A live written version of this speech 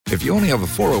If you only have a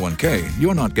 401k,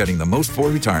 you're not getting the most for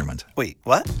retirement. Wait,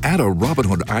 what? Add a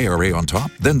Robinhood IRA on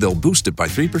top, then they'll boost it by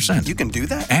 3%. You can do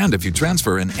that? And if you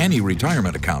transfer in any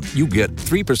retirement account, you get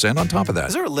 3% on top of that.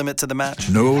 Is there a limit to the match?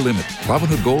 No limit.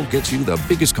 Robinhood Gold gets you the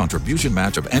biggest contribution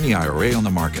match of any IRA on the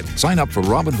market. Sign up for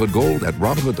Robinhood Gold at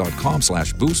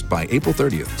Robinhood.com/boost by April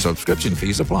 30th. Subscription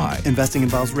fees apply. Investing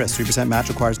involves risk. 3% match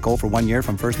requires gold for 1 year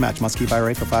from first match. Must keep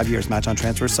IRA for 5 years. Match on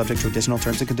transfers subject to additional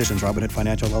terms and conditions. Robinhood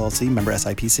Financial LLC, member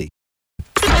SIPC.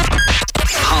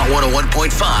 Hot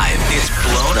 101.5 is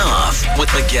Blown Off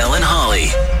with Miguel and Holly.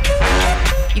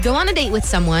 You go on a date with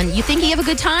someone, you think you have a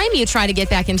good time, you try to get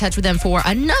back in touch with them for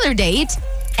another date,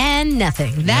 and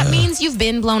nothing. That means you've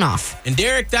been blown off. And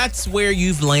Derek, that's where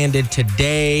you've landed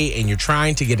today, and you're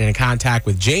trying to get in contact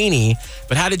with Janey.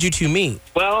 But how did you two meet?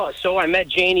 Well, so I met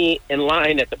Janey in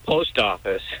line at the post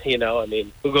office. You know, I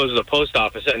mean, who goes to the post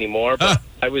office anymore? But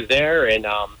I was there, and,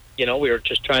 you know, we were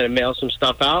just trying to mail some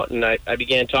stuff out, and I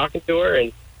began talking to her,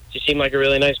 and she seemed like a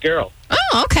really nice girl.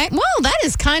 Oh, okay. Well, that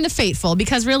is kind of fateful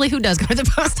because really, who does go to the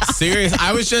post office? Serious.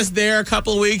 I was just there a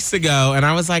couple of weeks ago, and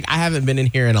I was like, I haven't been in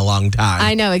here in a long time.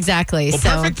 I know, exactly. Well,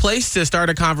 perfect place to start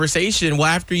a conversation. Well,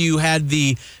 after you had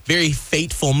the very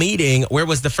fateful meeting, where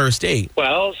was the first date?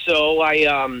 Well, so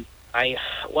I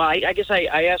guess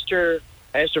I asked her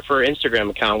for her Instagram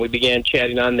account. We began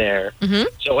chatting on there. Mm-hmm.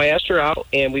 So I asked her out,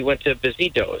 and we went to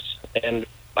Besitos, and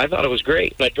I thought it was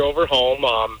great. I drove her home.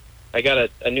 I got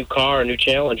a new car, a new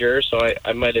Challenger, so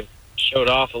I might have showed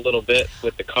off a little bit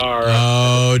with the car.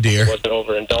 Oh, dear. I wasn't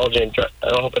overindulging.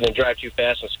 I hope I didn't drive too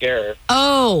fast and scare her.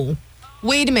 Oh,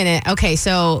 wait a minute. Okay,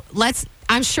 so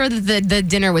I'm sure that the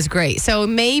dinner was great. So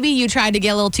maybe you tried to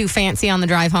get a little too fancy on the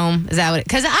drive home. Is that what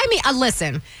because I mean,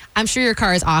 listen, I'm sure your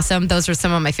car is awesome. Those are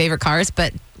some of my favorite cars,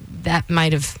 but that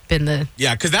might have been the...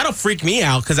 Yeah, because that'll freak me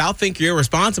out because I'll think you're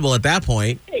responsible at that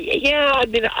point. Yeah, I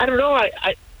mean, I don't know.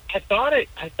 I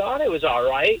thought it was all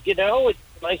right. You know, it's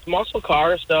a nice muscle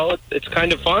car, so it's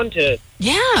kind of fun to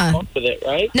bump with it,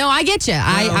 right? No, I get you.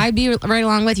 I'd be right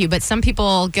along with you, but some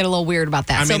people get a little weird about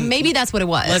that. So maybe that's what it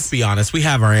was. Let's be honest. We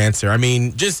have our answer. I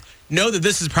mean, just know that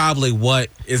this is probably what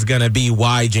is going to be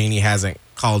why Janey hasn't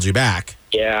called you back.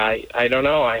 Yeah, I don't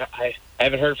know. I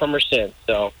haven't heard from her since,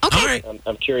 so okay. All right.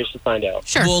 I'm curious to find out.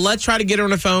 Sure. Well, let's try to get her on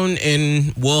the phone,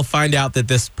 and we'll find out that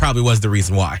this probably was the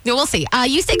reason why. Yeah, we'll see.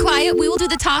 You stay quiet. We will do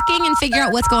the talking and figure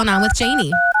out what's going on with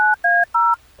Janey.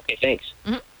 Okay, thanks.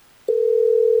 Mm-hmm.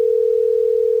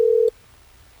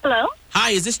 Hello?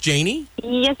 Hi, is this Janey?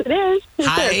 Yes, it is. Who's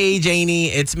Hi, this? Janey.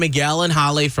 It's Miguel and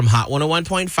Holly from Hot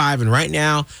 101.5, and right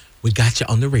now, we got you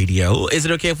on the radio. Is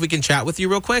it okay if we can chat with you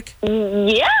real quick?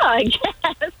 Yeah, I guess.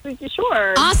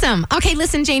 Sure. Awesome. Okay,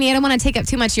 listen, Janey, I don't want to take up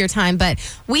too much of your time, but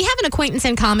we have an acquaintance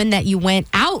in common that you went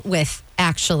out with,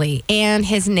 actually, and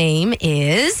his name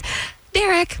is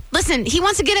Derek. Listen, he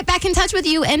wants to get it back in touch with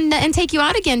you and take you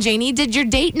out again, Janey. Did your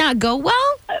date not go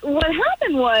well? What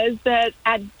happened was that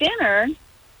at dinner,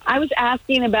 I was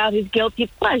asking about his guilty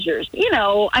pleasures. You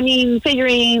know, I mean,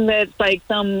 figuring that it's like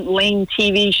some lame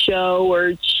TV show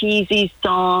or cheesy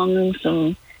song,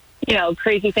 some, you know,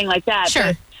 crazy thing like that.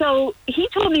 Sure. So he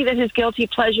told me that his guilty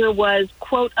pleasure was,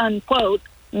 quote, unquote,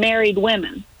 married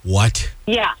women. What?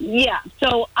 Yeah.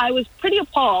 So I was pretty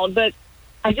appalled, but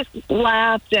I just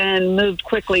laughed and moved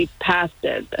quickly past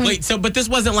it. Wait, but this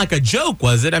wasn't like a joke,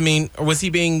 was it? I mean, or was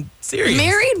he being serious?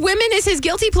 Married women is his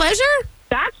guilty pleasure?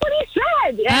 That's what he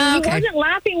said. And okay. He wasn't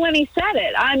laughing when he said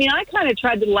it. I mean, I kind of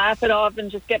tried to laugh it off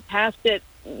and just get past it,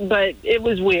 but it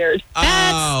was weird.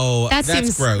 That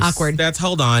seems gross. awkward.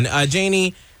 Hold on.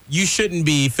 Janey, you shouldn't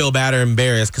feel bad or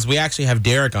embarrassed because we actually have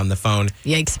Derek on the phone.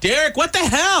 Yikes. Derek, what the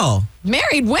hell?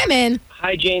 Married women?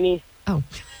 Hi, Janey. Oh.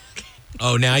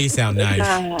 Oh, now you sound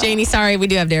nice. Janey, sorry, we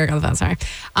do have Derek on the phone, sorry.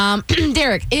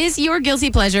 Derek, is your guilty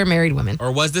pleasure married women?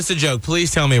 Or was this a joke?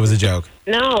 Please tell me it was a joke.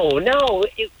 No.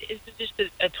 It's just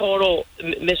a total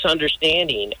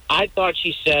misunderstanding. I thought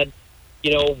she said,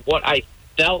 you know, what I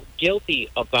felt guilty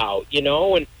about, you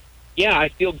know, and yeah, I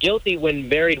feel guilty when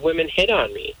married women hit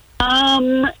on me.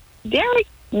 Derek,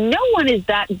 no one is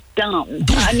that dumb.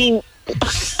 I mean,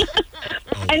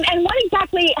 and what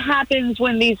exactly happens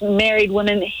when these married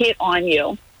women hit on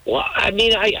you? Well, I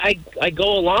mean, I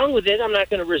go along with it. I'm not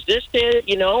going to resist it,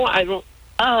 you know. I don't.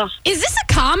 Is this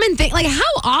a common thing? Like, how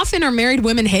often are married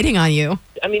women hitting on you?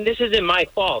 I mean, this isn't my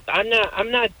fault. I'm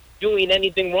not doing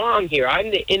anything wrong here.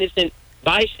 I'm the innocent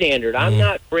bystander. I'm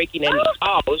not breaking any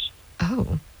laws.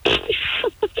 Oh.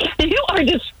 You are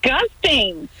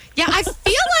disgusting. Yeah, I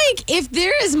feel like if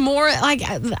there is more, like,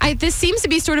 this seems to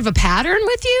be sort of a pattern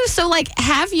with you. So, like,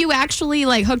 have you actually,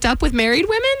 like, hooked up with married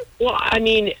women? Well, I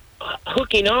mean,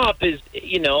 hooking up is,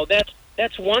 you know,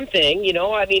 that's one thing, you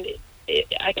know. I mean,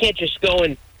 I can't just go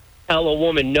and tell a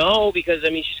woman no because, I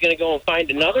mean, she's going to go and find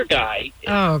another guy.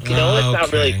 Oh, okay. You know, it's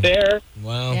not really fair.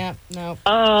 Well, Yeah, no.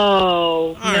 Oh,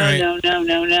 All right.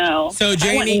 no. So, I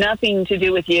Janey. want nothing to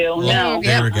do with you. Well, No.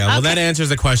 there we go. Well, Okay. that answers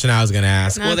the question I was going to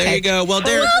ask. Well, there Okay. you go. Well,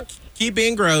 Derek, keep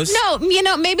being gross. No,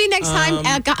 maybe next time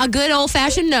a good old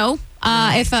fashioned no.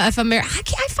 If I'm married,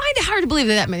 I find it hard to believe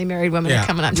that many married women are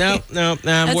coming up to me. No,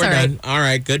 That's we're all right. done. All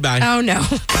right, goodbye. Oh no.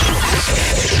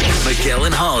 Miguel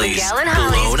and Holly's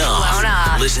Blown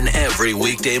Off. Listen every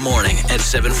weekday morning at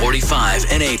 7:45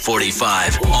 and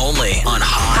 8:45. Only on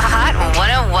Hot. Hot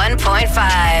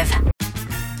 101.5.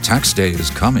 Tax day is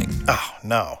coming. Oh,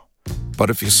 no. But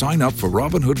if you sign up for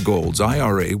Robinhood Gold's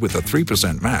IRA with a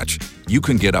 3% match, you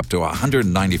can get up to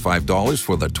 $195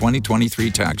 for the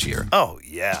 2023 tax year. Oh,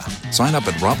 yeah. Sign up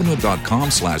at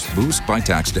Robinhood.com/boost by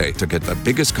tax day to get the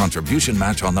biggest contribution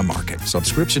match on the market.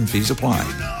 Subscription fees apply.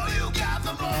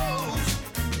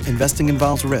 Investing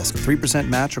involves risk. 3%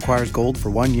 match requires gold for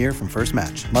 1 year from first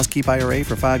match. Must keep IRA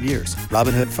for 5 years.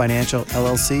 Robinhood Financial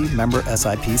LLC, member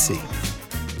SIPC.